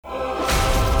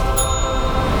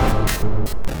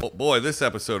boy, this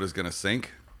episode is going to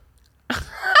sink.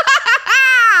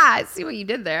 I see what you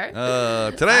did there.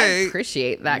 Today, I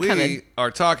appreciate that. we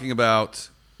are talking about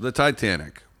the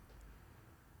Titanic.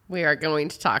 We are going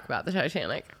to talk about the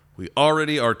Titanic. We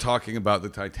already are talking about the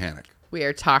Titanic. We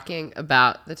are talking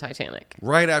about the Titanic.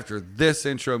 Right after this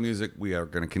intro music, we are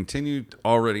going to continue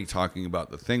already talking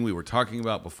about the thing we were talking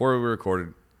about before we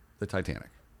recorded, the Titanic.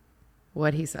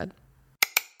 What he said.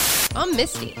 I'm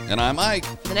Misty. And I'm Mike.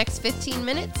 The next 15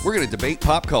 minutes, We're going to debate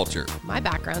pop culture. my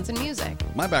background's in music.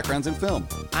 My background's in film,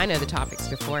 I know the topics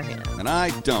beforehand. and I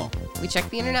don't. We check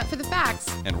the internet for the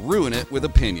facts, And ruin it with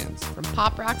opinions. from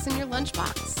pop rocks in your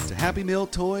lunchbox. To Happy Meal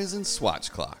toys and swatch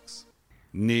clocks.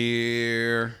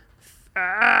 Near,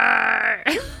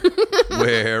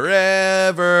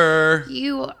 wherever.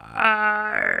 You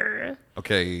are.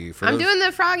 Okay, I'm doing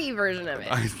the froggy version of it.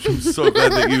 I'm so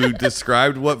glad that you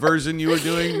described what version you were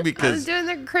doing, I was because doing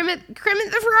the Kermit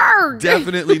the Frog.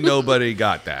 definitely nobody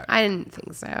got that. I didn't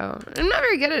think so. I'm not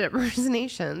very good at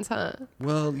impersonations, huh?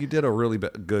 Well, you did a really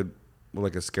good,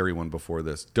 like a scary one before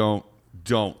this. Don't.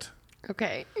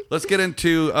 Okay. Let's get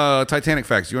into Titanic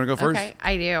facts. You want to go first? Okay,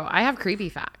 I do. I have creepy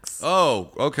facts.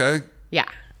 Oh, okay. Yeah.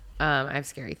 I have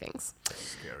scary things.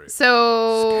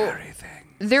 So Scary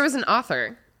thing. there was an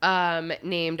author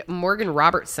named Morgan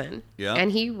Robertson. Yeah.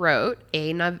 And he wrote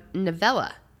a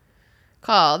novella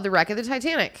called The Wreck of the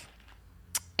Titanic.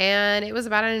 And it was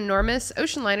about an enormous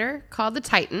ocean liner called the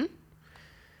Titan.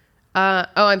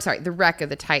 The Wreck of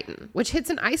the Titan, which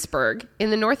hits an iceberg in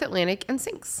the North Atlantic and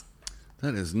sinks.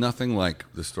 That is nothing like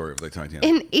the story of the Titanic.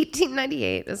 In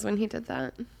 1898 is when he did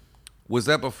that. Was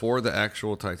that before the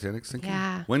actual Titanic sinking?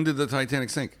 Yeah. When did the Titanic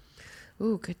sink?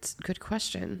 Ooh, good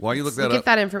question. Why you look that Get up?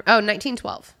 that info.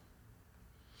 1912.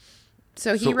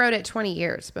 So he wrote it 20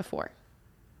 years before.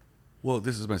 Well,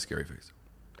 this is my scary face.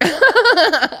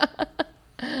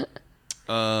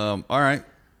 All right.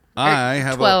 I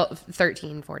have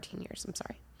 13, 14 years. I'm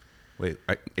sorry. Wait,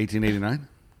 1889?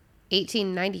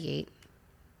 1898.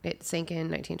 It sank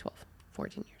in 1912.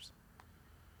 14 years.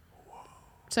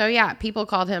 So, yeah, people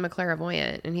called him a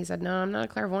clairvoyant. And he said, no, I'm not a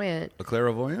clairvoyant. A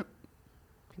clairvoyant?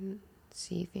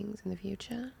 See things in the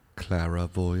future.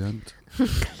 Clairvoyant.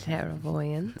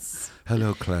 Clairvoyance.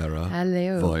 Hello, Clara.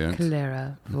 Hello, Voyant.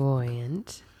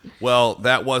 clairvoyant. Well,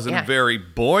 that wasn't Yeah. very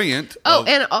buoyant. Oh,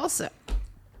 and also...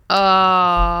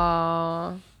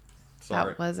 Oh...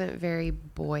 Sorry. That wasn't very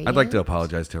buoyant. I'd like to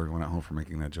apologize to everyone at home for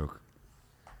making that joke.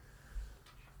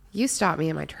 You stopped me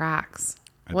in my tracks.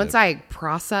 I Once did. I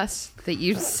processed that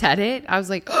you said it, I was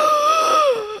like,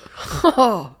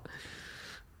 oh,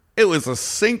 It was a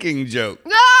sinking joke.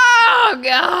 God.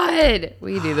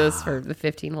 We do this for the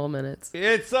 15 whole minutes.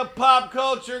 It's a pop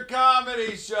culture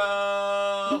comedy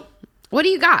show. What do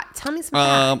you got? Tell me some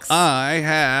facts. I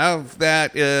have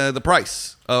that the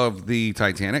price of the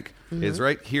Titanic is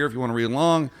right here. If you want to read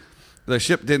along, the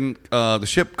ship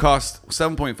cost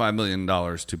 $7.5 million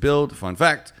to build. Fun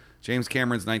fact: James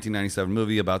Cameron's 1997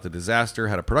 movie about the disaster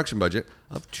had a production budget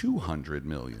of $200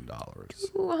 million.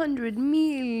 $200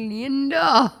 million.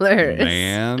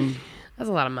 Man, That's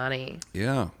a lot of money.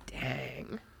 yeah.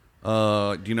 Dang.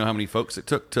 Do you know how many folks it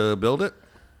took to build it?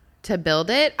 To build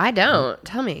it? I don't.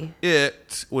 Tell me.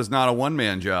 It was not a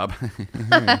one-man job.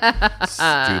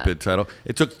 Stupid title.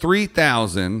 It took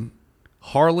 3,000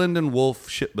 Harland and Wolff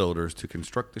shipbuilders to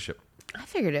construct the ship. I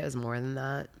figured it was more than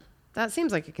that. That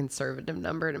seems like a conservative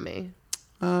number to me.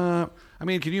 I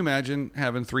mean, can you imagine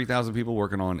having 3,000 people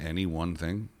working on any one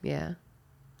thing? Yeah.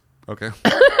 Okay.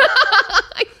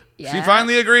 Yeah. She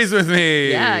finally agrees with me.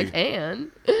 Yeah, I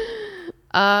can.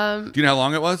 Do you know how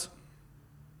long it was?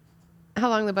 How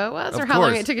long the boat was, Of or how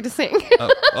long course. it took it to sink?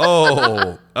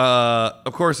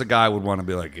 Of course a guy would want to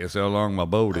be like, guess how long my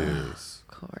boat is.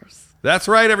 Of course. That's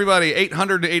right, everybody.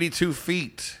 882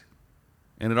 feet.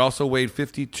 And it also weighed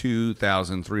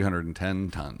 52,310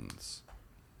 tons.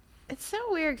 It's so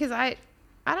weird because I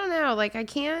don't know. Like, I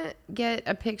can't get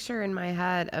a picture in my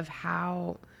head of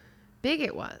how big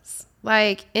it was.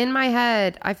 Like, in my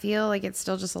head, I feel like it's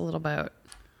still just a little boat.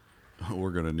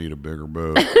 We're going to need a bigger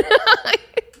boat.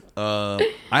 I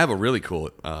have a really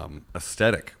cool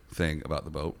aesthetic thing about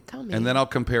the boat. Tell me. And then I'll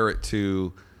compare it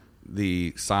to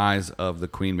the size of the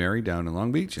Queen Mary down in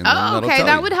Long Beach. And then Oh, that'll okay. tell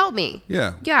That you. would help me.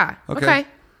 Yeah. Yeah. Okay.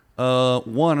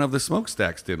 One of the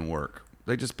smokestacks didn't work.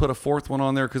 They just put a fourth one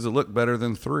on there because it looked better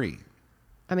than three.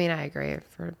 I mean, I agree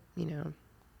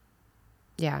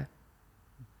yeah.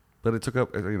 But it took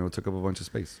up a bunch of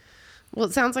space. Well,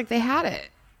 it sounds like they had it.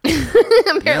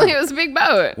 Apparently it was a big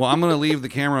boat. Well, I'm going to leave the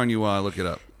camera on you while I look it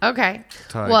up. Okay.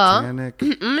 Titanic. Well, I'm going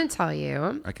to tell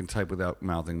you. I can type without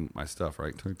mouthing my stuff,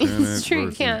 right? Titanic. It's true,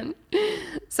 you can.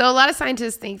 So a lot of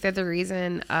scientists think that the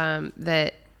reason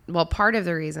part of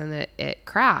the reason that it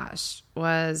crashed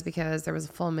was because there was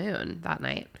a full moon that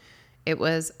night. It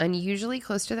was unusually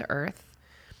close to the Earth.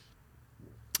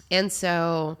 And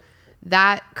so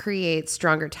that creates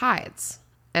stronger tides.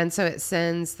 And so it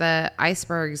sends the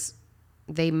icebergs,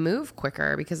 they move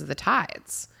quicker because of the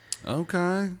tides.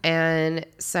 Okay. And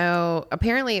so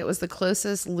apparently it was the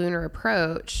closest lunar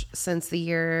approach since the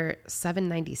year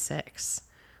 796.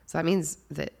 So that means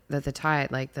that the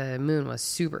tide, like the moon was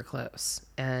super close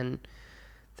and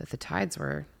that the tides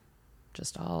were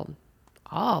just all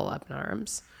up in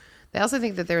arms. They also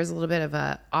think that there was a little bit of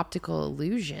a optical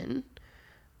illusion.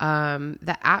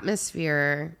 The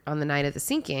atmosphere on the night of the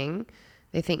sinking,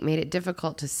 they think made it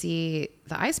difficult to see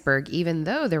the iceberg, even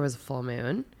though there was a full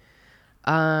moon.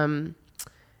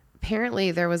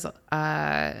 Apparently there was,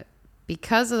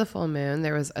 because of the full moon,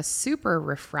 there was a super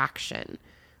refraction,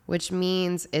 which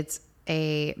means it's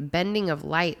a bending of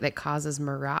light that causes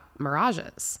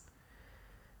mirages.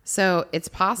 So it's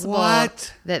possible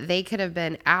that they could have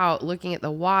been out looking at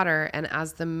the water, and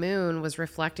as the moon was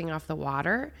reflecting off the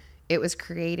water, it was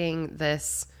creating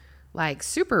this like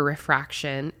super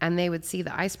refraction, and they would see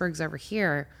the icebergs over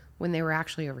here when they were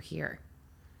actually over here.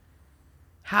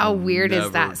 How weird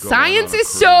is that? Science is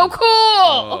so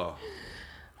cool.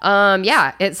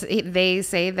 Yeah, they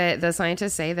say that the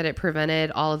scientists say that it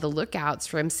prevented all of the lookouts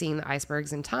from seeing the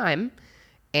icebergs in time,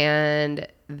 and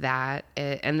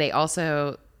they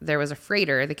also, there was a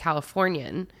freighter, the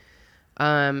Californian,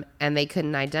 and they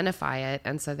couldn't identify it,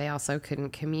 and so they also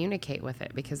couldn't communicate with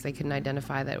it because they couldn't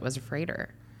identify that it was a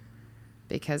freighter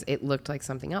because it looked like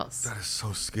something else. That is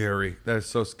so scary. That is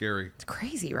so scary. It's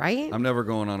crazy, right? I'm never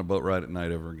going on a boat ride at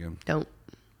night ever again. Don't.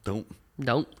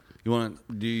 Do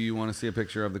you want to see a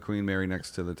picture of the Queen Mary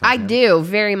next to the Titanic? I do,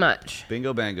 very much.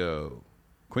 Bingo bango.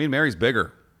 Queen Mary's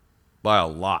bigger by a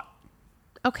lot.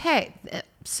 Okay,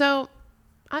 so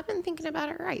I've been thinking about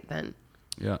it right then.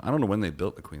 Yeah, I don't know when they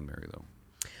built the Queen Mary, though.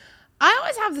 I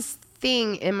always have this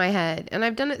thing in my head, and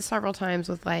I've done it several times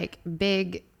with like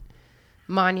big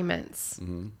monuments.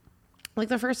 Mm-hmm. Like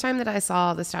the first time that I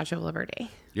saw the Statue of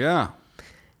Liberty. Yeah.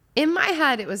 In my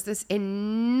head, it was this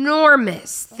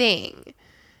enormous thing.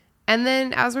 And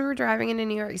then as we were driving into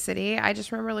New York City, I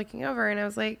just remember looking over and I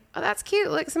was like, oh, that's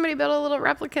cute. Look, somebody built a little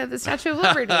replica of the Statue of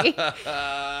Liberty.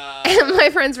 And my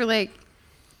friends were like,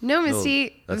 no,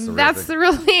 Misty, that's the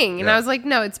real thing. And I was like,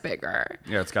 no, it's bigger.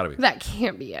 Yeah, it's got to be. That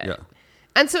can't be it. Yeah.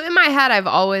 And so in my head, I've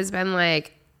always been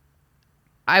like,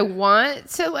 I want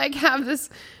to like have this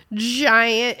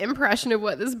giant impression of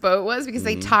what this boat was because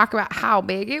they talk about how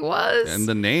big it was. And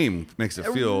the name makes it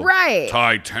feel right.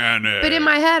 Titanic. But in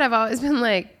my head, I've always been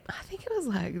like, I think it was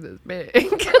like this big.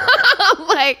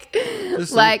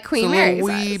 like Queen Mary's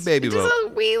wee baby boat. Just a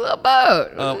wee little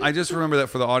boat. I just remember that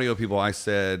for the audio people, I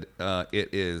said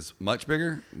it is much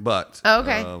bigger. But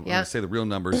okay. I'm going to say the real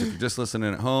numbers. If you're just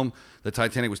listening at home, the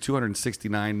Titanic was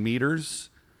 269 meters,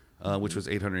 which was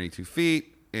 882 feet.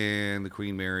 And the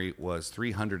Queen Mary was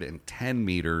 310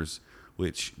 meters,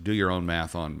 which do your own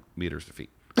math on meters to feet.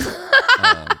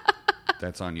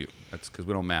 That's on you. That's because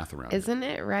we don't math around. Isn't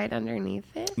it right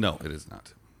underneath it? No, it is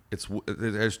not.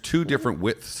 There's two different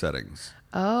width settings.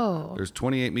 Oh. There's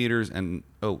 28 meters and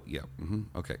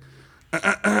okay.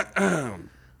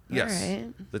 Yes.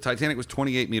 Right. The Titanic was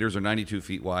 28 meters or 92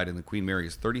 feet wide, and the Queen Mary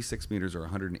is 36 meters or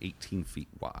 118 feet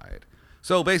wide.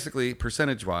 So basically,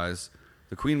 percentage-wise,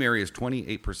 the Queen Mary is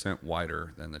 28%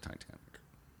 wider than the Titanic.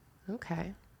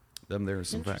 Okay. There's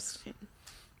some facts.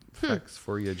 Facts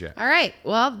for you, Jack. All right.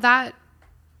 Well,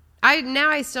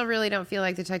 I still really don't feel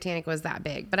like the Titanic was that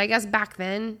big, but I guess back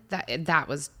then that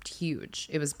was huge.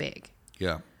 It was big.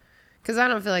 Yeah. Because I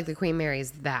don't feel like the Queen Mary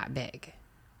is that big.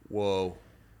 Whoa.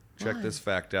 Check this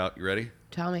fact out. You ready?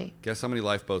 Tell me. Guess how many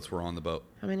lifeboats were on the boat?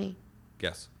 How many?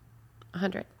 Guess.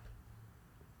 100.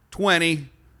 20.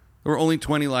 There were only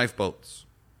 20 lifeboats.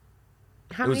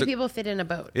 How many people fit in a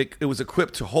boat? It was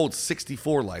equipped to hold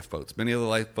 64 lifeboats. Many of the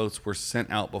lifeboats were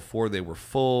sent out before they were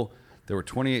full. There were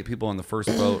 28 people on the first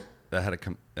boat that had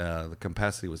the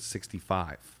capacity was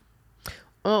 65.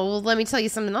 Oh, well, let me tell you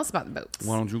something else about the boats.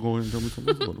 Why don't you go ahead and tell me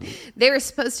something about the boat? They were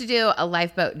supposed to do a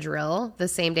lifeboat drill the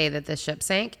same day that the ship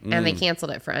sank, and they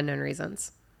canceled it for unknown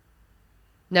reasons.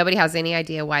 Nobody has any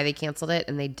idea why they canceled it,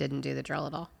 and they didn't do the drill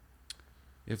at all.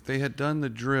 If they had done the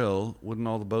drill, wouldn't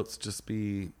all the boats just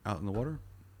be out in the water?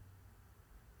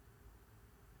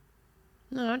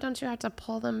 No, don't you have to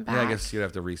pull them back? Yeah, I guess you'd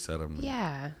have to reset them.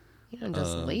 Yeah. You don't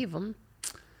just leave them.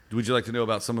 Would you like to know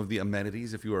about some of the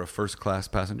amenities if you were a first-class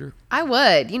passenger? I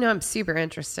would. I'm super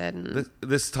interested in.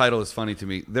 This title is funny to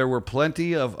me. There were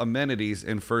plenty of amenities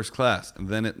in first class, and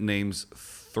then it names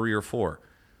 3 or 4.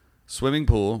 Swimming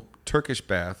pool, Turkish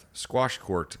bath, squash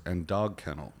court, and dog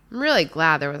kennel. I'm really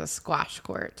glad there was a squash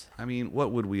court. I mean,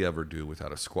 what would we ever do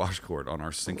without a squash court on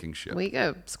our sinking ship? We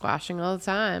go squashing all the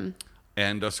time.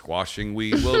 And a squashing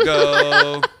we will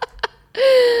go.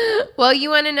 Well, you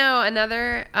want to know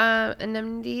another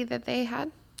amenity that they had?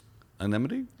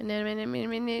 Anemone? Amityville.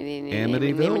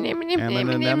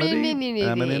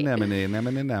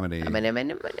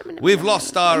 We've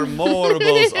lost our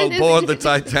marbles aboard the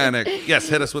Titanic. Yes,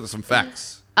 hit us with some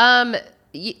facts.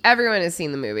 Everyone has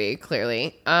seen the movie,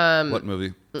 clearly. What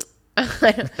movie?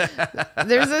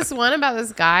 There's this one about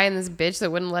this guy and this bitch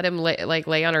that wouldn't let him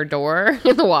lay on her door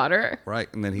in the water.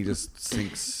 Right, and then he just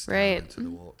sinks right into the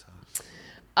wall.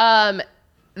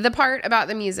 The part about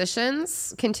the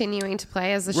musicians continuing to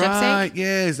play as the ship Right, sank.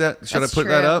 yeah. Should That's I put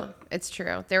that true. up? It's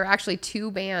true. There were actually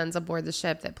 2 bands aboard the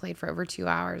ship that played for over 2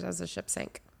 hours as the ship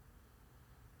sank.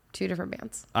 2 different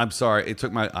bands. I'm sorry. It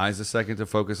took my eyes a second to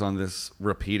focus on this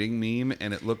repeating meme,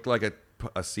 and it looked like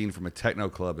a scene from a techno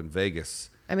club in Vegas.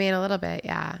 I mean, a little bit,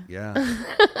 yeah. Yeah.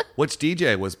 Which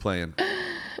DJ was playing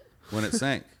when it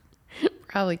sank?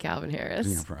 Probably Calvin Harris.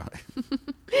 Yeah,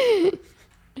 probably.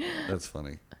 That's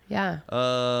funny. Yeah.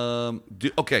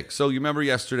 Okay, so you remember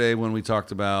yesterday when we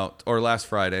talked about, or last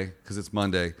Friday, because it's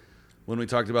Monday, when we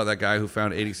talked about that guy who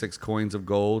found 86 coins of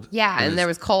gold? Yeah, and there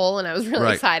was coal, and I was really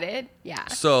Right. excited. Yeah.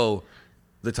 So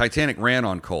the Titanic ran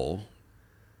on coal.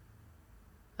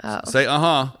 Oh. Say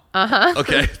uh-huh. Uh-huh.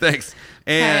 Okay, thanks.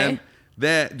 And Okay.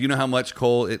 that, do you know how much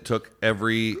coal it took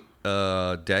every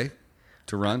day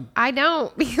to run? I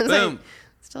don't, because Boom. I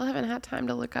still haven't had time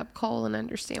to look up coal and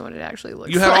understand what it actually looks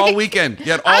like. You had all weekend.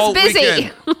 You had I all was busy.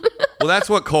 weekend. Well, that's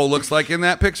what coal looks like in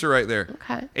that picture right there.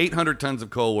 Okay. 800 tons of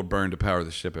coal were burned to power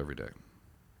the ship every day.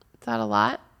 Is that a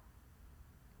lot?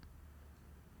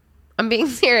 I'm being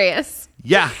serious.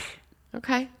 Yeah.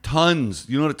 Okay. Tons.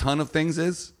 You know what a ton of things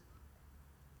is?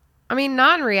 I mean,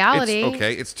 not in reality. It's,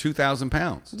 okay, it's 2,000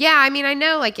 pounds. Yeah, I mean, I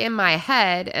know like in my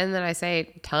head, and then I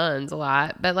say tons a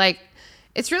lot, but like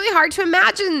it's really hard to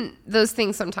imagine those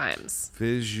things sometimes.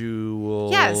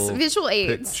 Visual. Yes, visual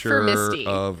aids for picture Misty.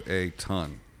 of a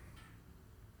ton.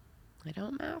 I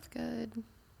don't math good.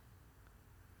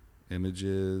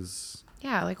 Images.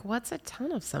 Yeah, like what's a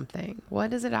ton of something?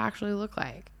 What does it actually look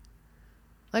like?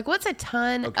 Like what's a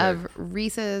ton of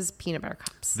Reese's peanut butter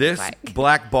cups? This like?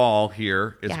 black ball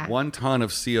here is Yeah. 1 ton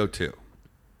of CO2.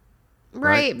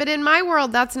 Right, but in my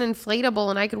world, that's an inflatable,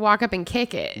 and I could walk up and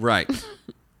kick it. Right.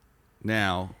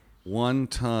 Now, 1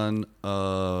 ton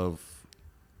of...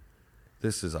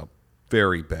 This is a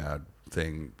very bad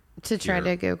thing. To try here.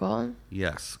 to Google.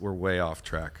 Yes, we're way off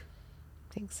track.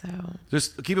 I think so.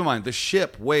 Just keep in mind, the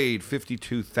ship weighed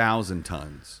 52,000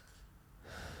 tons.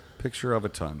 Picture of a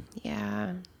ton.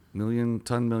 Yeah.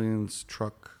 Millions,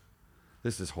 truck.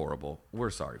 This is horrible.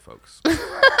 We're sorry, folks.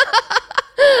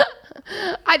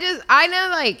 I know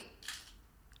like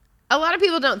a lot of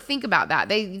people don't think about that.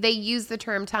 They use the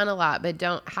term ton a lot, but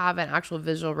don't have an actual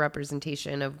visual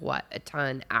representation of what a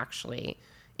ton actually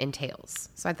entails.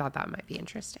 So I thought that might be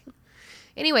interesting.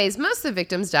 Anyways, most of the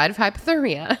victims died of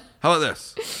hypothermia. How about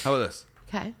this?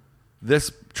 Okay.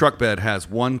 This truck bed has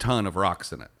 1 ton of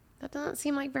rocks in it. That doesn't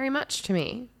seem like very much to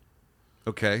me.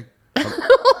 Okay.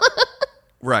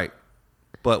 Right.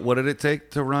 But what did it take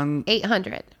to run?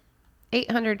 800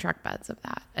 truck beds of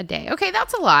that a day. Okay,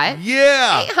 that's a lot.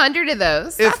 Yeah. 800 of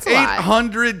those. If That's a lot.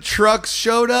 800 trucks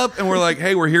showed up and we're like,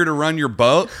 hey, we're here to run your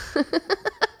boat.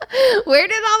 Where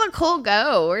did all the coal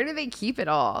go? Where do they keep it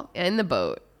all? In the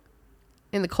boat?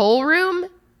 In the coal room?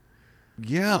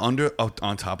 Yeah, on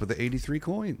top of the 83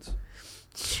 coins.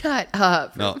 Shut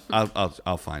up. No,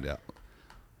 I'll find out.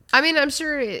 I mean, I'm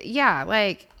sure, yeah,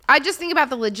 like, I just think about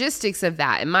the logistics of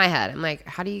that in my head. I'm like,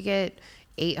 how do you get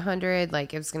 800?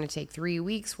 Like, it's going to take 3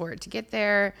 weeks for it to get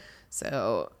there.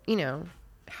 So,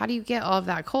 how do you get all of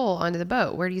that coal onto the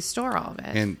boat? Where do you store all of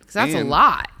it? Because that's a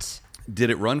lot. Did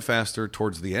it run faster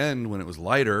towards the end when it was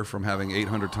lighter from having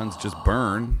 800 tons just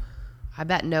burn? I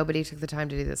bet nobody took the time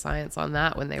to do the science on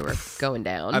that when they were going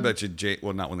down. I bet you,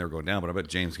 well, not when they were going down, but I bet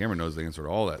James Cameron knows the answer to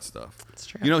all that stuff. That's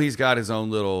true. He's got his own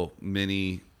little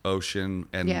mini ocean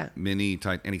and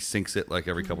and he sinks it like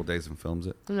every couple days and films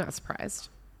it. I'm not surprised.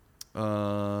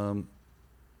 Wow,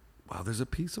 there's a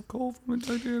piece of coal from the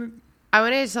Titanic. I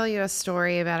wanted to tell you a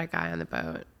story about a guy on the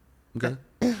boat. Okay.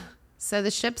 So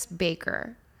the ship's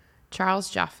baker,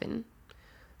 Charles Juffin,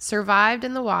 survived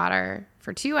in the water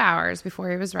for 2 hours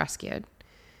before he was rescued.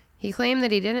 He claimed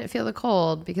that he didn't feel the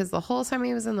cold because the whole time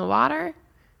he was in the water,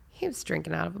 he was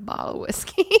drinking out of a bottle of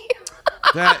whiskey.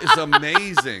 That is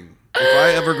amazing. If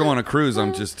I ever go on a cruise,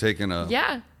 I'm just taking a...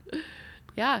 Yeah.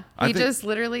 I He think- just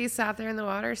literally sat there in the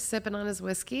water sipping on his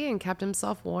whiskey and kept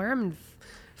himself warm and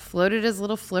floated his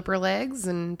little flipper legs.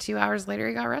 And 2 hours later,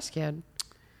 he got rescued.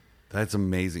 That's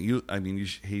amazing.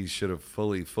 He should have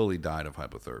fully died of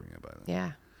hypothermia by then.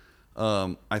 Yeah.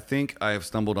 I think I have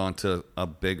stumbled onto a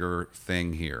bigger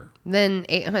thing here. Then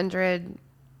 800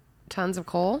 tons of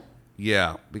coal.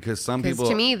 Yeah, because some Because people...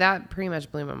 to me, that pretty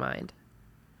much blew my mind.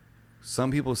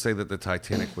 Some people say that the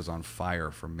Titanic was on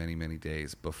fire for many, many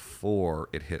days before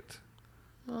it hit.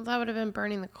 Well, that would have been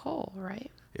burning the coal,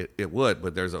 right? It would,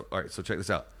 but all right, so check this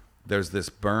out. There's this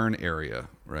burn area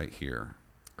right here.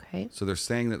 Okay. So they're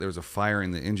saying that there was a fire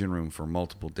in the engine room for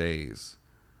multiple days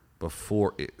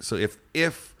before it. So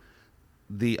if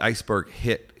the iceberg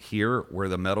hit here where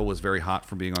the metal was very hot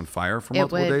from being on fire for It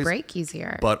multiple would days, break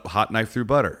easier. but hot knife through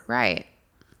butter. Right.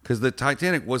 Because the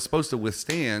Titanic was supposed to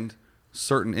withstand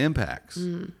certain impacts.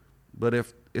 But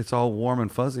if it's all warm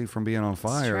and fuzzy from being on It's true.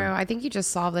 fire, I think you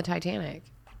just solved the Titanic.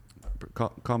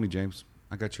 call me James.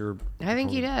 I got your... I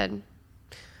think you did.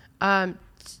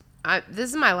 This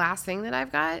is my last thing that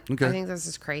I've got. Okay. I think this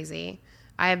is crazy.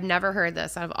 I have never heard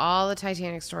this out of all the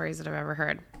Titanic stories that I've ever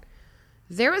heard.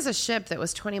 There was a ship that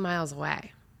was 20 miles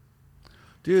away.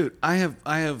 Dude, I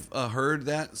have heard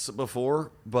that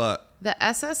before, but... The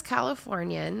SS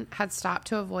Californian had stopped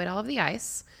to avoid all of the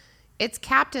ice. Its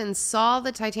captain saw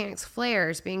the Titanic's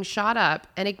flares being shot up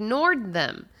and ignored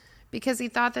them because he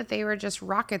thought that they were just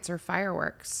rockets or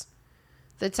fireworks.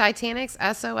 The Titanic's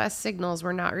SOS signals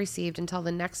were not received until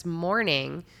the next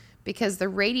morning because the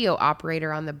radio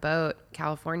operator on the boat,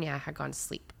 California, had gone to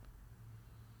sleep.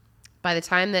 By the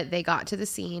time that they got to the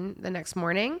scene the next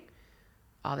morning,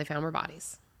 all they found were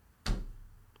bodies.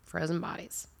 Frozen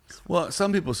bodies. Well,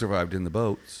 some people survived in the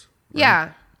boats. Right?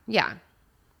 Yeah.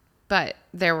 But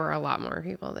there were a lot more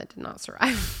people that did not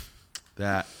survive.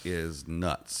 That is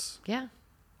nuts. Yeah.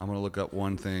 I'm going to look up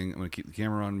one thing. I'm going to keep the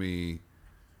camera on me.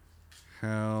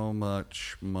 How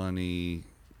much money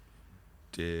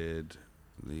did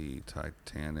the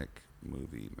Titanic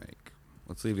movie make?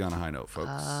 Let's leave you on a high note, folks.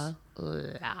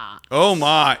 Oh,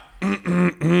 my.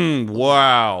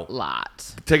 Wow.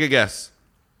 Lot. Take a guess.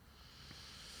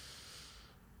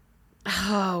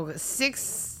 Oh,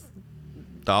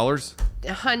 Dollars?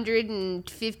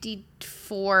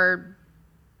 654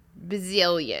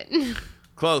 bazillion.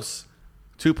 Close.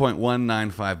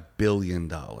 $2.195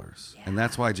 billion. And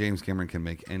that's why James Cameron can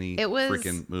make any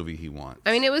freaking movie he wants.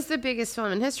 I mean, it was the biggest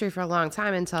film in history for a long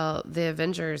time until the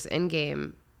Avengers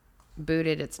Endgame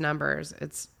booted its numbers,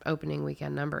 its opening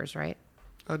weekend numbers, right?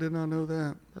 I did not know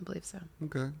that. I believe so.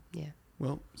 Okay. Yeah.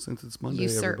 Well, since it's Monday,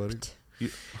 Usurped. everybody.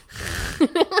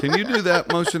 Can you do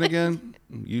that motion again?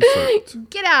 Usurped.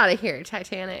 Get out of here,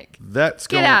 Titanic.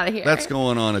 Get out of here. That's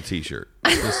going on a T-shirt.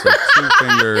 Just a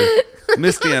two-finger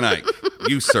Misty and Ike.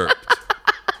 Usurped.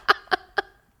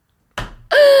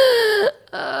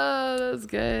 Oh, that's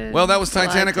good. Well, that was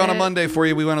Titanic on a it. Monday for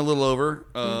you. We went a little over,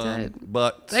 did.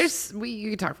 but You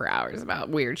could talk for hours about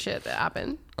weird shit that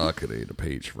happened. I could eat a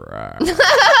page for hours.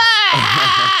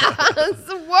 It's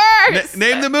the worst.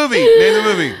 Name the movie. Name the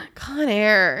movie. Con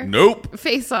Air. Nope.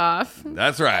 Face Off.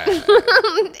 That's right.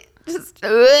 Just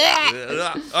All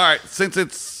right. Since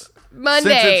it's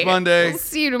Monday. Monday. We'll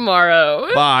see you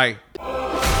tomorrow. Bye.